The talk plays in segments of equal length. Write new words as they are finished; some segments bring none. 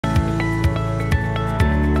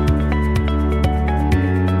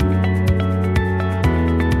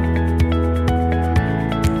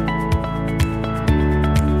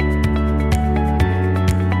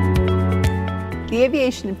The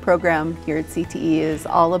aviation program here at CTE is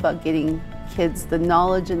all about getting kids the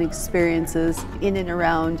knowledge and experiences in and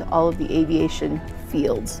around all of the aviation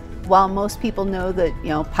fields. While most people know that,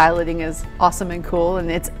 piloting is awesome and cool,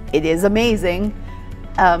 and it is amazing,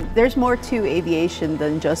 there's more to aviation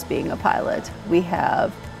than just being a pilot. We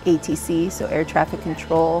have ATC, so air traffic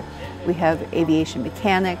control. We have aviation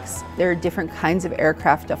mechanics. There are different kinds of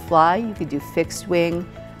aircraft to fly. You could do fixed wing,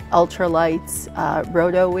 ultralights,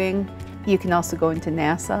 roto wing. You can also go into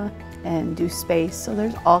NASA and do space, so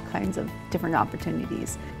there's all kinds of different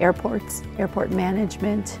opportunities. Airports, airport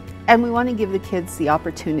management, and we want to give the kids the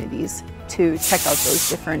opportunities to check out those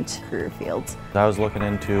different career fields. I was looking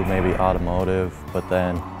into maybe automotive, but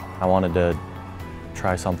then I wanted to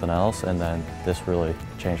try something else, and then this really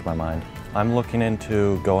changed my mind. I'm looking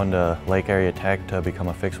into going to Lake Area Tech to become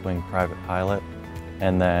a fixed-wing private pilot,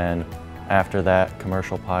 and then after that,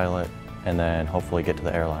 commercial pilot, and then hopefully get to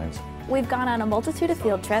the airlines. We've gone on a multitude of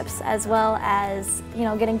field trips, as well as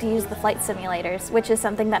getting to use the flight simulators, which is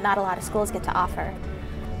something that not a lot of schools get to offer.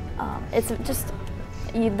 It's just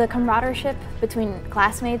the camaraderie between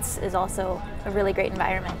classmates is also a really great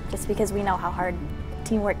environment, just because we know how hard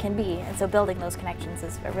teamwork can be, and so building those connections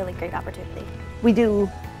is a really great opportunity. We do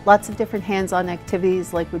lots of different hands-on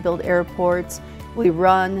activities, like we build airports. We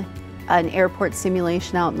run an airport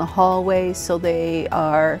simulation out in the hallway, so they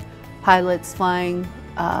are pilots flying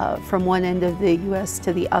from one end of the U.S.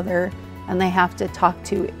 to the other, and they have to talk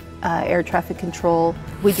to air traffic control.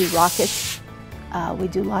 We do rockets. We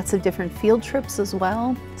do lots of different field trips as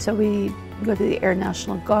well. So we go to the Air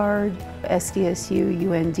National Guard,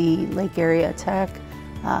 SDSU, UND, Lake Area Tech,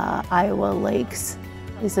 Iowa Lakes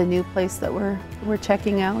is a new place that we're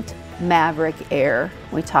checking out. Maverick Air.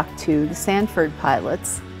 We talk to the Sanford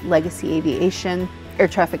pilots, Legacy Aviation, air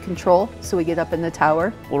traffic control, so we get up in the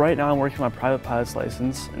tower. Well, right now I'm working on my private pilot's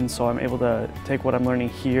license, and so I'm able to take what I'm learning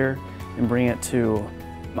here and bring it to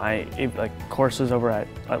my courses over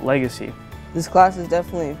at Legacy. This class has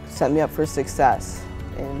definitely set me up for success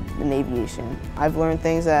in aviation. I've learned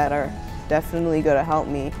things that are definitely going to help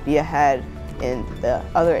me be ahead in the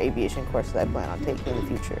other aviation courses I plan on taking in the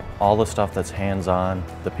future. All the stuff that's hands-on,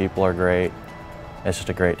 the people are great. It's just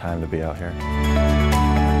a great time to be out here.